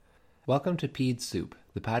Welcome to Ped Soup,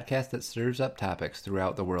 the podcast that serves up topics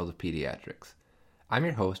throughout the world of pediatrics. I'm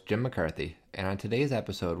your host, Jim McCarthy, and on today's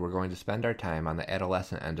episode we're going to spend our time on the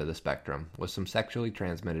adolescent end of the spectrum with some sexually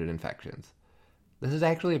transmitted infections. This is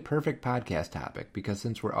actually a perfect podcast topic because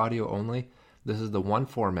since we're audio only, this is the one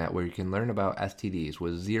format where you can learn about STDs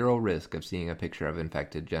with zero risk of seeing a picture of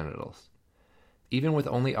infected genitals. Even with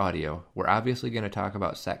only audio, we're obviously going to talk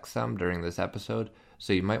about sex some during this episode,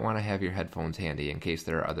 so you might want to have your headphones handy in case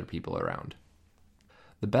there are other people around.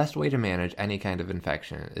 The best way to manage any kind of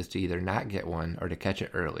infection is to either not get one or to catch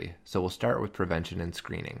it early, so we'll start with prevention and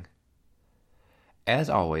screening. As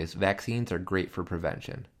always, vaccines are great for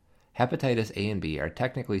prevention. Hepatitis A and B are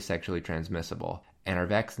technically sexually transmissible and are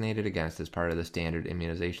vaccinated against as part of the standard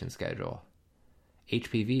immunization schedule.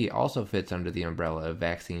 HPV also fits under the umbrella of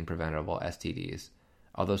vaccine-preventable STDs,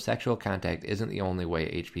 although sexual contact isn't the only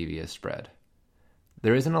way HPV is spread.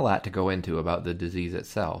 There isn't a lot to go into about the disease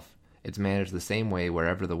itself. It's managed the same way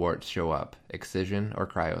wherever the warts show up, excision or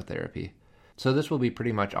cryotherapy. So this will be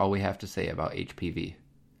pretty much all we have to say about HPV.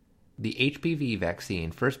 The HPV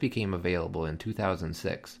vaccine first became available in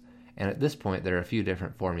 2006, and at this point there are a few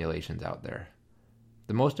different formulations out there.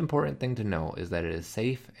 The most important thing to know is that it is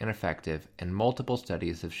safe and effective, and multiple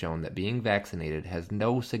studies have shown that being vaccinated has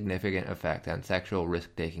no significant effect on sexual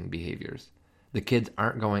risk-taking behaviors. The kids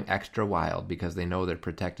aren't going extra wild because they know they're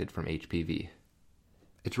protected from HPV.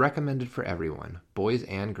 It's recommended for everyone, boys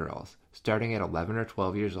and girls, starting at 11 or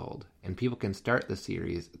 12 years old, and people can start the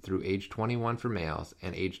series through age 21 for males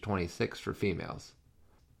and age 26 for females.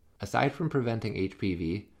 Aside from preventing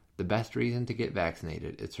HPV, the best reason to get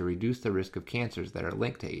vaccinated is to reduce the risk of cancers that are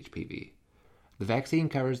linked to HPV. The vaccine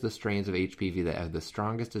covers the strains of HPV that have the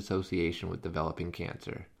strongest association with developing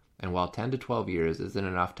cancer, and while 10 to 12 years isn't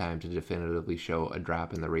enough time to definitively show a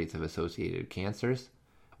drop in the rates of associated cancers,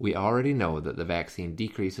 we already know that the vaccine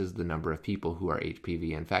decreases the number of people who are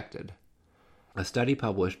HPV infected. A study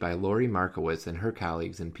published by Lori Markowitz and her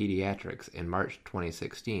colleagues in Pediatrics in March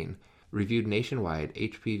 2016 reviewed nationwide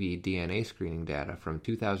HPV DNA screening data from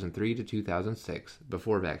 2003 to 2006,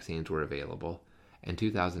 before vaccines were available, and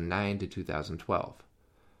 2009 to 2012.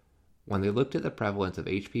 When they looked at the prevalence of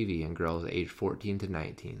HPV in girls aged 14 to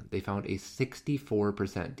 19, they found a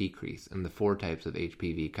 64% decrease in the 4 types of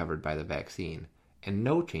HPV covered by the vaccine, and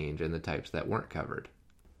no change in the types that weren't covered.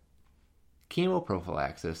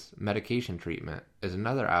 Chemoprophylaxis, medication treatment, is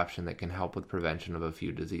another option that can help with prevention of a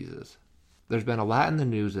few diseases. There's been a lot in the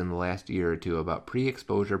news in the last year or two about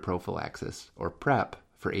pre-exposure prophylaxis, or PrEP,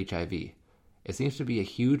 for HIV. It seems to be a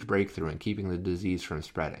huge breakthrough in keeping the disease from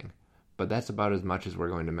spreading, but that's about as much as we're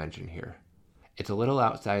going to mention here. It's a little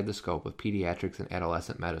outside the scope of pediatrics and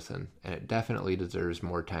adolescent medicine, and it definitely deserves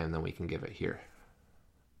more time than we can give it here.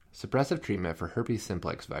 Suppressive treatment for herpes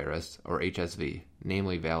simplex virus, or HSV,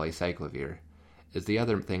 namely valacyclovir, is the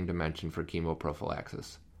other thing to mention for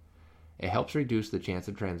chemoprophylaxis. It helps reduce the chance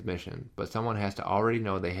of transmission, but someone has to already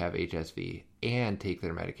know they have HSV and take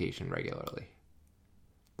their medication regularly.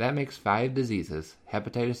 That makes 5 diseases,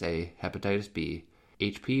 hepatitis A, hepatitis B,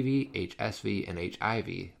 HPV, HSV, and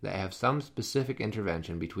HIV, that have some specific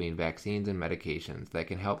intervention between vaccines and medications that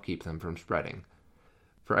can help keep them from spreading.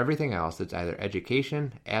 For everything else, it's either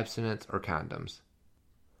education, abstinence, or condoms.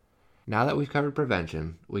 Now that we've covered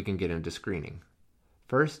prevention, we can get into screening.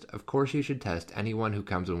 First, of course you should test anyone who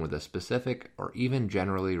comes in with a specific or even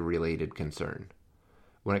generally related concern.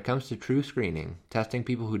 When it comes to true screening, testing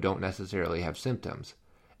people who don't necessarily have symptoms,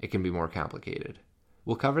 it can be more complicated.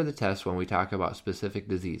 We'll cover the tests when we talk about specific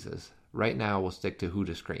diseases. Right now we'll stick to who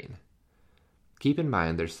to screen. Keep in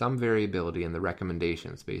mind there's some variability in the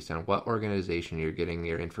recommendations based on what organization you're getting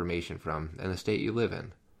your information from and the state you live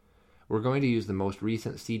in. We're going to use the most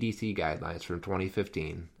recent CDC guidelines from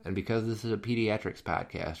 2015, and because this is a pediatrics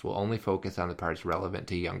podcast, we'll only focus on the parts relevant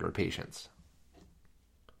to younger patients.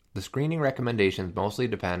 The screening recommendations mostly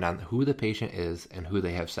depend on who the patient is and who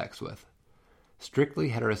they have sex with. Strictly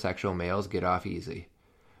heterosexual males get off easy.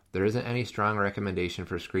 There isn't any strong recommendation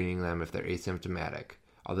for screening them if they're asymptomatic,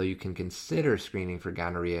 although you can consider screening for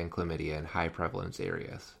gonorrhea and chlamydia in high prevalence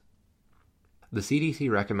areas. The CDC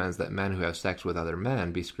recommends that men who have sex with other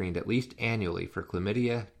men be screened at least annually for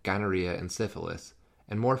chlamydia, gonorrhea, and syphilis,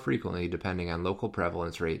 and more frequently depending on local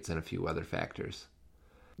prevalence rates and a few other factors.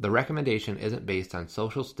 The recommendation isn't based on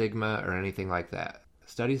social stigma or anything like that.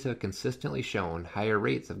 Studies have consistently shown higher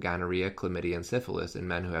rates of gonorrhea, chlamydia, and syphilis in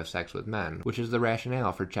men who have sex with men, which is the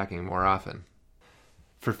rationale for checking more often.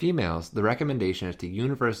 For females, the recommendation is to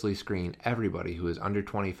universally screen everybody who is under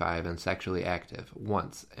 25 and sexually active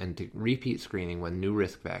once, and to repeat screening when new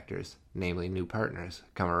risk factors, namely new partners,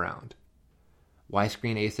 come around. Why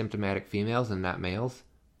screen asymptomatic females and not males?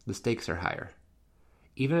 the stakes are higher.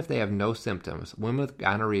 Even if they have no symptoms, women with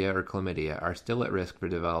gonorrhea or chlamydia are still at risk for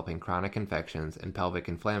developing chronic infections and pelvic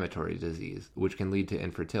inflammatory disease, which can lead to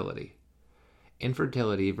infertility.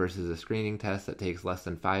 Infertility versus a screening test that takes less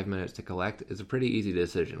than 5 minutes to collect is a pretty easy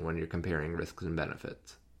decision when you're comparing risks and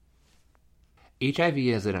benefits. HIV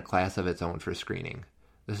is in a class of its own for screening.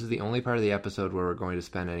 This is the only part of the episode where we're going to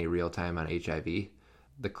spend any real time on HIV.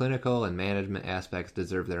 The clinical and management aspects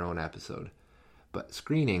deserve their own episode, but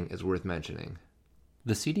screening is worth mentioning.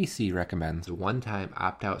 The CDC recommends one-time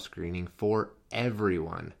opt-out screening for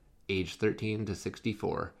everyone aged 13 to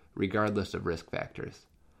 64, regardless of risk factors.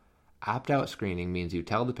 Opt-out screening means you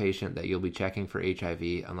tell the patient that you'll be checking for HIV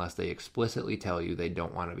unless they explicitly tell you they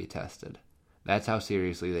don't want to be tested. That's how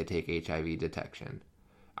seriously they take HIV detection.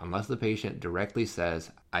 Unless the patient directly says,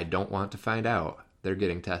 "I don't want to find out," they're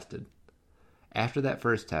getting tested. After that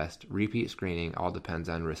first test, repeat screening all depends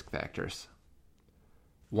on risk factors.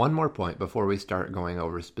 One more point before we start going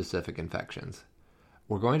over specific infections.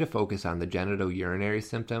 We're going to focus on the genitourinary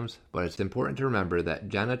symptoms, but it's important to remember that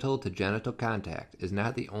genital to genital contact is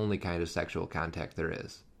not the only kind of sexual contact there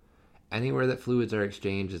is. Anywhere that fluids are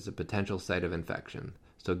exchanged is a potential site of infection,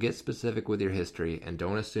 so get specific with your history and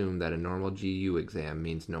don't assume that a normal GU exam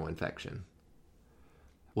means no infection.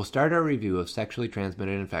 We'll start our review of sexually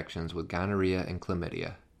transmitted infections with gonorrhea and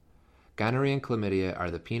chlamydia. Gonorrhea and chlamydia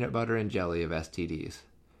are the peanut butter and jelly of STDs.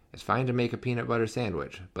 It's fine to make a peanut butter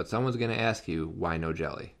sandwich, but someone's going to ask you, why no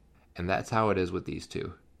jelly? And that's how it is with these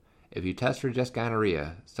two. If you test for just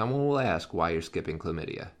gonorrhea, someone will ask why you're skipping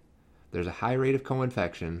chlamydia. There's a high rate of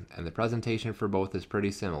co-infection, and the presentation for both is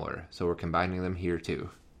pretty similar, so we're combining them here too.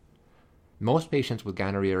 Most patients with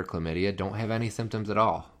gonorrhea or chlamydia don't have any symptoms at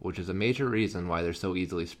all, which is a major reason why they're so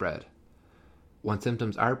easily spread. When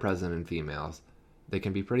symptoms are present in females, they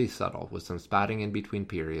can be pretty subtle, with some spotting in between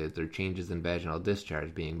periods or changes in vaginal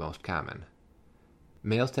discharge being most common.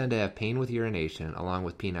 Males tend to have pain with urination along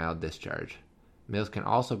with penile discharge. Males can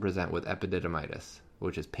also present with epididymitis,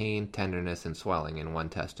 which is pain, tenderness, and swelling in one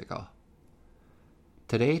testicle.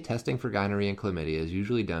 Today, testing for gonorrhea and chlamydia is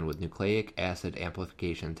usually done with nucleic acid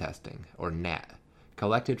amplification testing, or NAT,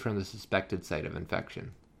 collected from the suspected site of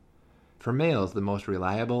infection. For males, the most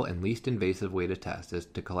reliable and least invasive way to test is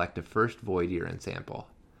to collect a first void urine sample.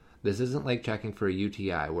 This isn't like checking for a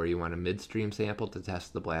UTI where you want a midstream sample to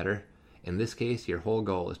test the bladder. In this case, your whole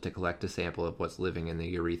goal is to collect a sample of what's living in the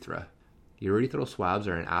urethra. Urethral swabs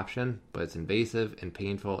are an option, but it's invasive and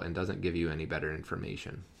painful and doesn't give you any better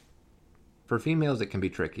information. For females, it can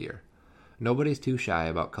be trickier. Nobody's too shy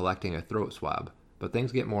about collecting a throat swab, but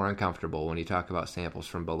things get more uncomfortable when you talk about samples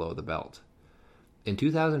from below the belt. In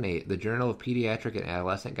 2008, the Journal of Pediatric and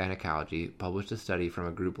Adolescent Gynecology published a study from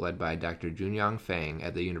a group led by Dr. Junyong Fang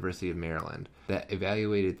at the University of Maryland that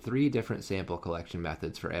evaluated 3 different sample collection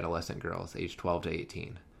methods for adolescent girls aged 12 to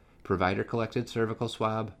 18: provider-collected cervical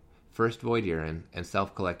swab, first void urine, and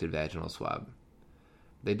self-collected vaginal swab.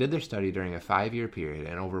 They did their study during a 5-year period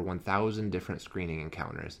and over 1,000 different screening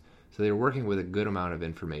encounters, so they were working with a good amount of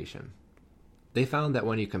information. They found that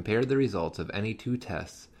when you compared the results of any 2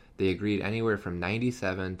 tests, they agreed anywhere from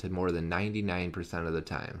 97 to more than 99% of the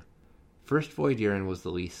time. First void urine was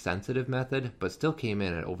the least sensitive method, but still came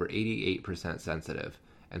in at over 88% sensitive,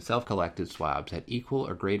 and self-collected swabs had equal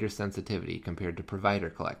or greater sensitivity compared to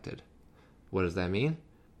provider-collected. What does that mean?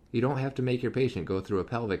 You don't have to make your patient go through a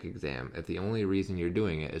pelvic exam if the only reason you're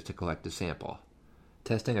doing it is to collect a sample.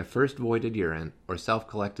 Testing a first voided urine or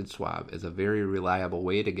self-collected swab is a very reliable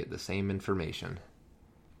way to get the same information.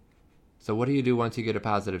 So what do you do once you get a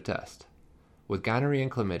positive test? With gonorrhea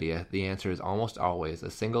and chlamydia, the answer is almost always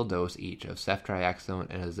a single dose each of ceftriaxone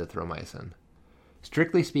and azithromycin.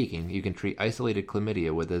 Strictly speaking, you can treat isolated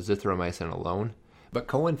chlamydia with azithromycin alone, but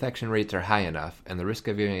co-infection rates are high enough and the risk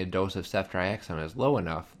of giving a dose of ceftriaxone is low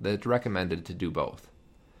enough that it's recommended to do both.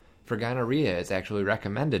 For gonorrhea, it's actually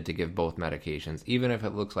recommended to give both medications, even if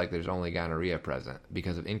it looks like there's only gonorrhea present,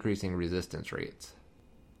 because of increasing resistance rates.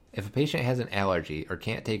 If a patient has an allergy or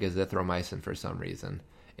can't take azithromycin for some reason,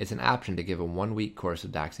 it's an option to give a 1-week course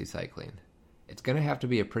of doxycycline. It's going to have to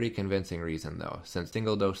be a pretty convincing reason, though, since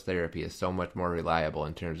single-dose therapy is so much more reliable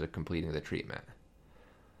in terms of completing the treatment.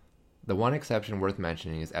 The one exception worth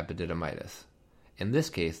mentioning is epididymitis. In this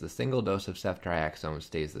case, the single dose of ceftriaxone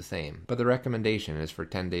stays the same, but the recommendation is for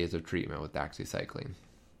 10 days of treatment with doxycycline.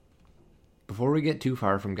 Before we get too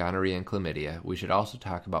far from gonorrhea and chlamydia, we should also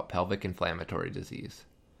talk about pelvic inflammatory disease.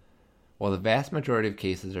 While the vast majority of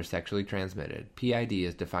cases are sexually transmitted, PID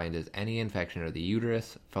is defined as any infection of the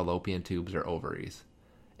uterus, fallopian tubes, or ovaries.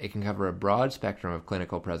 It can cover a broad spectrum of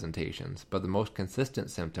clinical presentations, but the most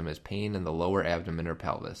consistent symptom is pain in the lower abdomen or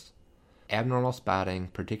pelvis. Abnormal spotting,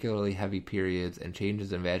 particularly heavy periods, and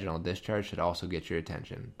changes in vaginal discharge should also get your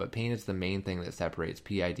attention, but pain is the main thing that separates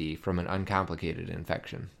PID from an uncomplicated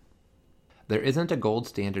infection. There isn't a gold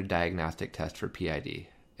standard diagnostic test for PID.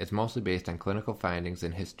 It's mostly based on clinical findings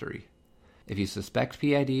and history. If you suspect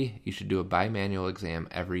PID, you should do a bimanual exam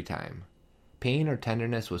every time. Pain or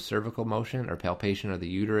tenderness with cervical motion or palpation of the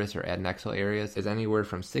uterus or adnexal areas is anywhere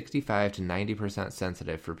from 65 to 90%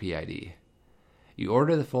 sensitive for PID. You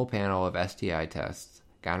order the full panel of STI tests,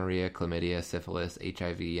 gonorrhea, chlamydia, syphilis,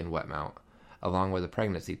 HIV, and wet mount, along with a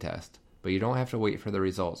pregnancy test, but you don't have to wait for the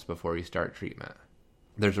results before you start treatment.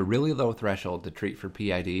 There's a really low threshold to treat for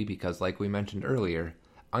PID because, like we mentioned earlier,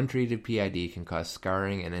 untreated PID can cause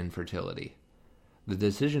scarring and infertility. The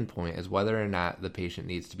decision point is whether or not the patient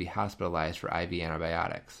needs to be hospitalized for IV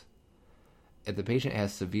antibiotics. If the patient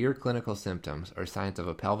has severe clinical symptoms or signs of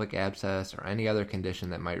a pelvic abscess or any other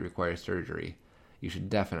condition that might require surgery, you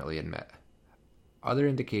should definitely admit. Other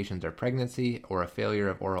indications are pregnancy or a failure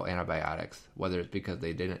of oral antibiotics, whether it's because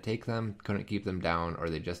they didn't take them, couldn't keep them down, or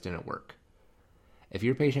they just didn't work. If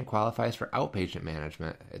your patient qualifies for outpatient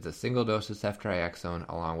management, it's a single dose of ceftriaxone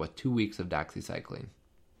along with 2 weeks of doxycycline.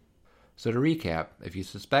 So to recap, if you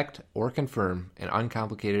suspect or confirm an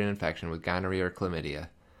uncomplicated infection with gonorrhea or chlamydia,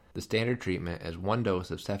 the standard treatment is 1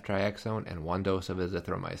 dose of ceftriaxone and 1 dose of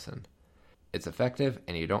azithromycin. It's effective,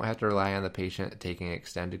 and you don't have to rely on the patient taking an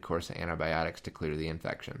extended course of antibiotics to clear the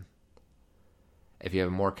infection. If you have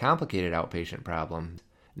a more complicated outpatient problem,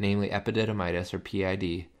 namely epididymitis or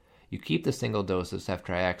PID, you keep the single dose of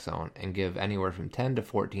ceftriaxone and give anywhere from 10 to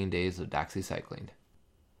 14 days of doxycycline.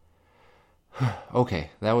 Okay,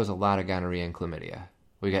 that was a lot of gonorrhea and chlamydia.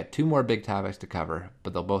 We got 2 more big topics to cover,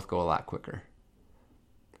 but they'll both go a lot quicker.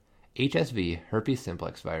 HSV, herpes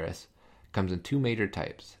simplex virus, comes in 2 major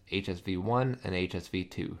types, HSV1 and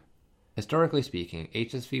HSV2. Historically speaking,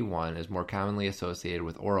 HSV1 is more commonly associated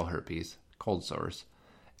with oral herpes, cold sores,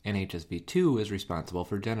 and HSV2 is responsible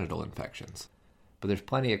for genital infections. But there's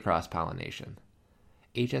plenty of cross-pollination.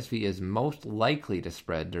 HSV is most likely to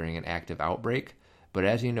spread during an active outbreak, but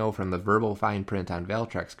as you know from the verbal fine print on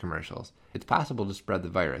Valtrex commercials, it's possible to spread the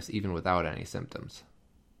virus even without any symptoms.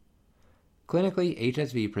 Clinically,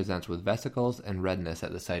 HSV presents with vesicles and redness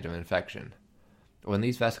at the site of infection. When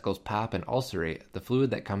these vesicles pop and ulcerate, the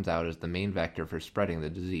fluid that comes out is the main vector for spreading the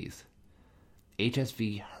disease.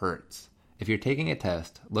 HSV hurts. If you're taking a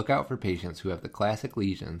test, look out for patients who have the classic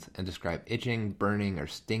lesions and describe itching, burning, or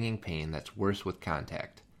stinging pain that's worse with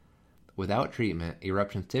contact. Without treatment,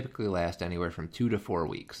 eruptions typically last anywhere from 2 to 4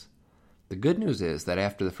 weeks. The good news is that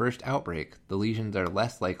after the first outbreak, the lesions are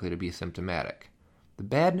less likely to be symptomatic. The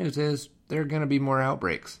bad news is there are going to be more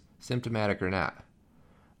outbreaks, symptomatic or not.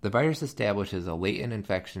 The virus establishes a latent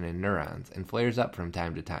infection in neurons and flares up from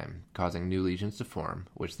time to time, causing new lesions to form,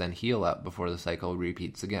 which then heal up before the cycle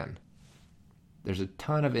repeats again. There's a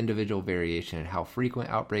ton of individual variation in how frequent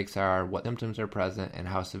outbreaks are, what symptoms are present, and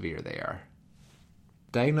how severe they are.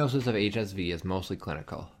 Diagnosis of HSV is mostly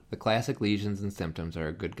clinical. The classic lesions and symptoms are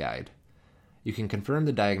a good guide. You can confirm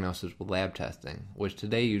the diagnosis with lab testing, which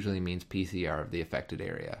today usually means PCR of the affected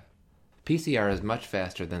area. PCR is much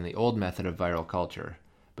faster than the old method of viral culture,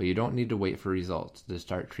 but you don't need to wait for results to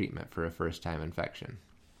start treatment for a first-time infection.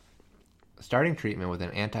 Starting treatment with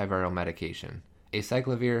an antiviral medication,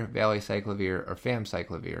 acyclovir, valacyclovir, or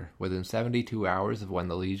famciclovir, within 72 hours of when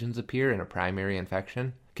the lesions appear in a primary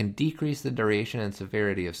infection, can decrease the duration and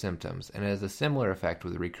severity of symptoms and has a similar effect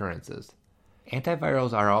with recurrences.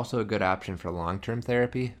 Antivirals are also a good option for long-term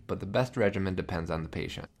therapy, but the best regimen depends on the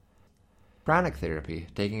patient. Chronic therapy,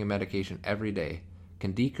 taking a medication every day,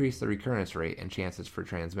 can decrease the recurrence rate and chances for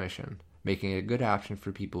transmission, making it a good option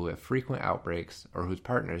for people who have frequent outbreaks or whose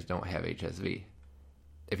partners don't have HSV.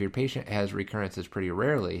 If your patient has recurrences pretty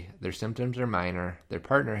rarely, their symptoms are minor, their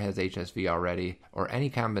partner has HSV already, or any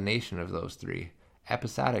combination of those 3,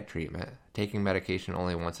 episodic treatment, taking medication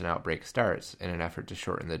only once an outbreak starts in an effort to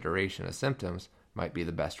shorten the duration of symptoms, might be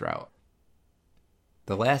the best route.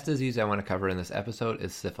 The last disease I want to cover in this episode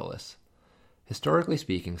is syphilis. Historically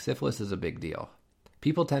speaking, syphilis is a big deal.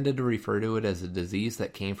 People tended to refer to it as a disease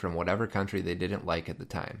that came from whatever country they didn't like at the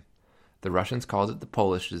time. The Russians called it the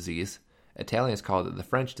Polish disease, Italians called it the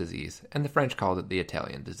French disease, and the French called it the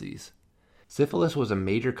Italian disease. Syphilis was a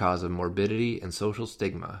major cause of morbidity and social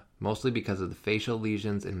stigma, mostly because of the facial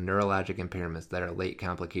lesions and neurologic impairments that are late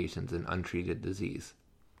complications in untreated disease.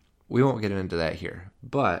 We won't get into that here,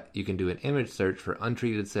 but you can do an image search for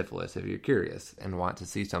untreated syphilis if you're curious and want to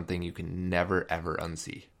see something you can never ever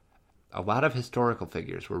unsee. A lot of historical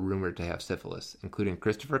figures were rumored to have syphilis, including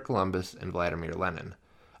Christopher Columbus and Vladimir Lenin,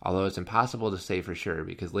 although it's impossible to say for sure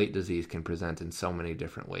because late disease can present in so many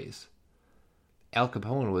different ways. Al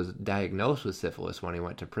Capone was diagnosed with syphilis when he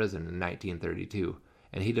went to prison in 1932,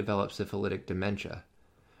 and he developed syphilitic dementia.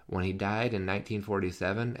 When he died in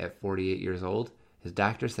 1947 at 48 years old, his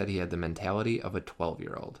doctor said he had the mentality of a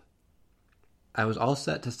 12-year-old. I was all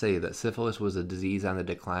set to say that syphilis was a disease on the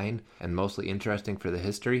decline and mostly interesting for the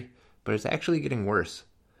history, but it's actually getting worse.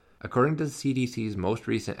 According to the CDC's most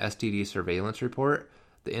recent STD surveillance report,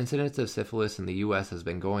 the incidence of syphilis in the U.S. has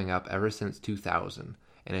been going up ever since 2000,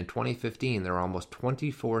 and in 2015 there were almost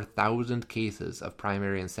 24,000 cases of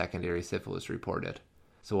primary and secondary syphilis reported.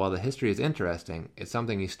 So while the history is interesting, it's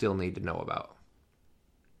something you still need to know about.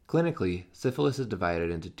 Clinically, syphilis is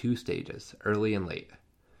divided into two stages, early and late.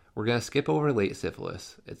 We're going to skip over late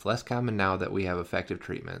syphilis. It's less common now that we have effective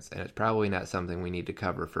treatments, and it's probably not something we need to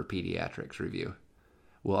cover for pediatrics review.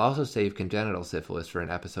 We'll also save congenital syphilis for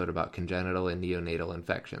an episode about congenital and neonatal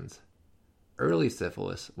infections. Early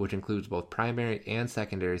syphilis, which includes both primary and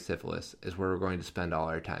secondary syphilis, is where we're going to spend all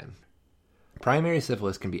our time. Primary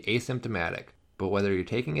syphilis can be asymptomatic, but whether you're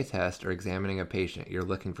taking a test or examining a patient, you're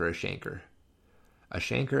looking for a chancre. A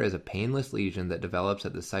chancre is a painless lesion that develops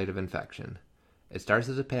at the site of infection. It starts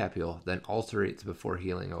as a papule, then ulcerates before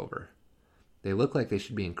healing over. They look like they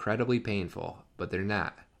should be incredibly painful, but they're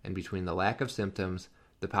not, and between the lack of symptoms,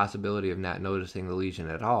 the possibility of not noticing the lesion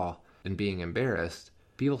at all, and being embarrassed,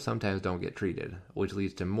 people sometimes don't get treated, which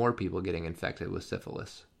leads to more people getting infected with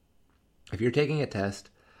syphilis. If you're taking a test,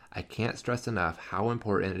 I can't stress enough how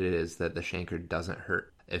important it is that the chancre doesn't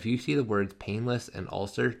hurt. If you see the words painless and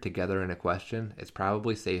ulcer together in a question, it's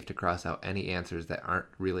probably safe to cross out any answers that aren't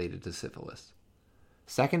related to syphilis.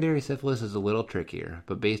 Secondary syphilis is a little trickier,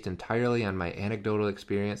 but based entirely on my anecdotal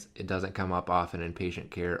experience, it doesn't come up often in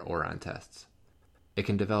patient care or on tests. It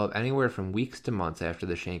can develop anywhere from weeks to months after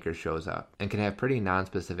the chancre shows up, and can have pretty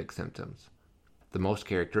nonspecific symptoms. The most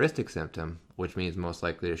characteristic symptom, which means most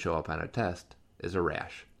likely to show up on a test, is a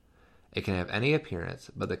rash. It can have any appearance,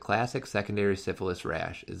 but the classic secondary syphilis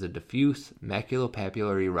rash is a diffuse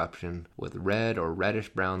maculopapular eruption with red or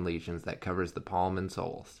reddish-brown lesions that covers the palm and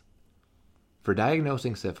soles. For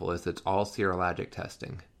diagnosing syphilis, it's all serologic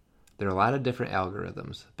testing. There are a lot of different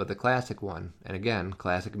algorithms, but the classic one, and again,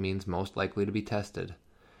 classic means most likely to be tested,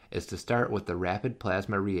 is to start with the rapid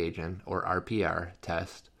plasma reagent, or RPR,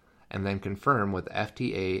 test, and then confirm with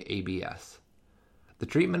FTA-ABS. The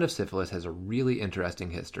treatment of syphilis has a really interesting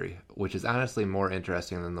history, which is honestly more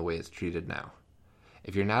interesting than the way it's treated now.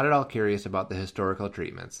 If you're not at all curious about the historical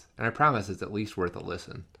treatments, and I promise it's at least worth a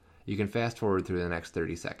listen, you can fast forward through the next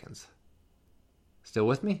 30 seconds. Still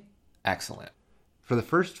with me? Excellent. For the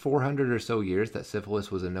first 400 or so years that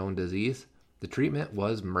syphilis was a known disease, the treatment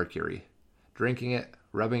was mercury. Drinking it,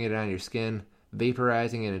 rubbing it on your skin,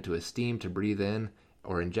 vaporizing it into a steam to breathe in,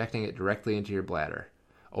 or injecting it directly into your bladder.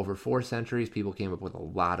 Over 4 centuries, people came up with a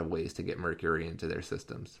lot of ways to get mercury into their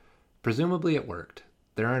systems. Presumably it worked.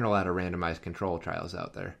 There aren't a lot of randomized control trials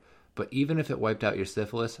out there, but even if it wiped out your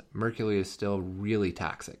syphilis, mercury is still really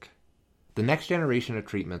toxic. The next generation of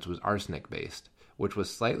treatments was arsenic-based, which was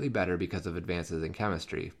slightly better because of advances in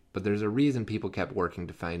chemistry, but there's a reason people kept working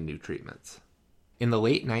to find new treatments. In the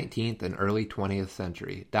late 19th and early 20th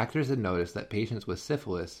century, doctors had noticed that patients with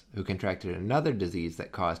syphilis who contracted another disease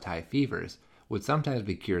that caused high fevers would sometimes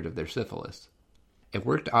be cured of their syphilis. It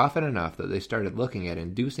worked often enough that they started looking at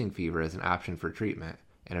inducing fever as an option for treatment,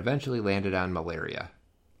 and eventually landed on malaria.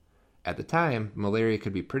 At the time, malaria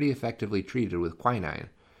could be pretty effectively treated with quinine,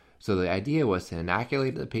 so the idea was to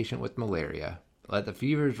inoculate the patient with malaria, let the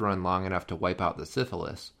fevers run long enough to wipe out the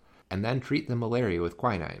syphilis, and then treat the malaria with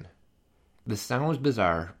quinine. This sounds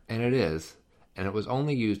bizarre, and it is, and it was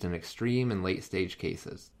only used in extreme and late-stage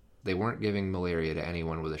cases. They weren't giving malaria to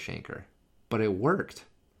anyone with a chancre. But it worked.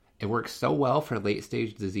 It worked so well for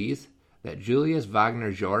late-stage disease that Julius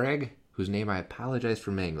Wagner Jauregg, whose name I apologize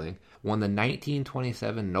for mangling, won the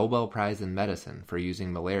 1927 Nobel Prize in Medicine for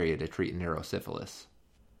using malaria to treat neurosyphilis.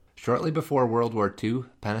 Shortly before World War II,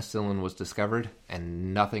 penicillin was discovered,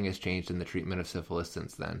 and nothing has changed in the treatment of syphilis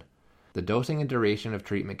since then. The dosing and duration of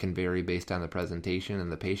treatment can vary based on the presentation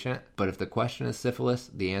and the patient, but if the question is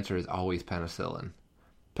syphilis, the answer is always penicillin.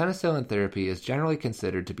 Penicillin therapy is generally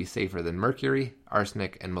considered to be safer than mercury,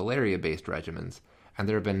 arsenic, and malaria-based regimens, and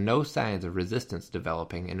there have been no signs of resistance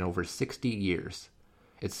developing in over 60 years.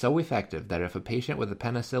 It's so effective that if a patient with a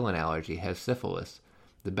penicillin allergy has syphilis,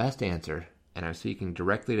 the best answer, and I'm speaking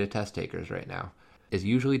directly to test takers right now, is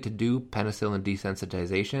usually to do penicillin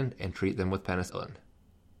desensitization and treat them with penicillin.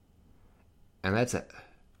 And that's it.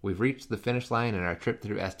 We've reached the finish line in our trip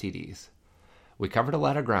through STDs. We covered a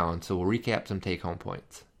lot of ground, so we'll recap some take-home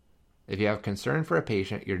points. If you have concern for a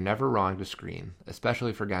patient, you're never wrong to screen,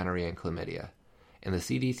 especially for gonorrhea and chlamydia. and the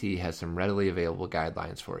CDC has some readily available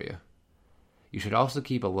guidelines for you. You should also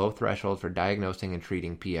keep a low threshold for diagnosing and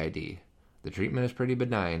treating PID. The treatment is pretty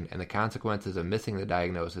benign, and the consequences of missing the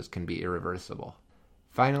diagnosis can be irreversible.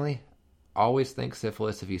 Finally, always think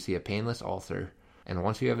syphilis if you see a painless ulcer, and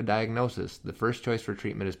once you have a diagnosis, the first choice for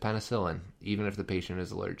treatment is penicillin, even if the patient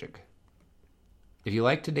is allergic. If you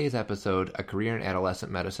liked today's episode, a career in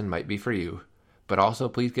adolescent medicine might be for you, but also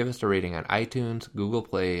please give us a rating on iTunes, Google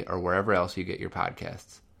Play, or wherever else you get your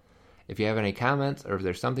podcasts. If you have any comments, or if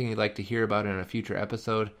there's something you'd like to hear about in a future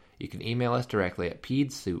episode, you can email us directly at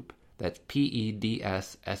pedsoup, that's PEDSSOUP,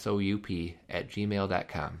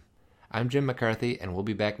 @gmail.com. I'm Jim McCarthy, and we'll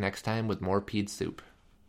be back next time with more Peds Soup.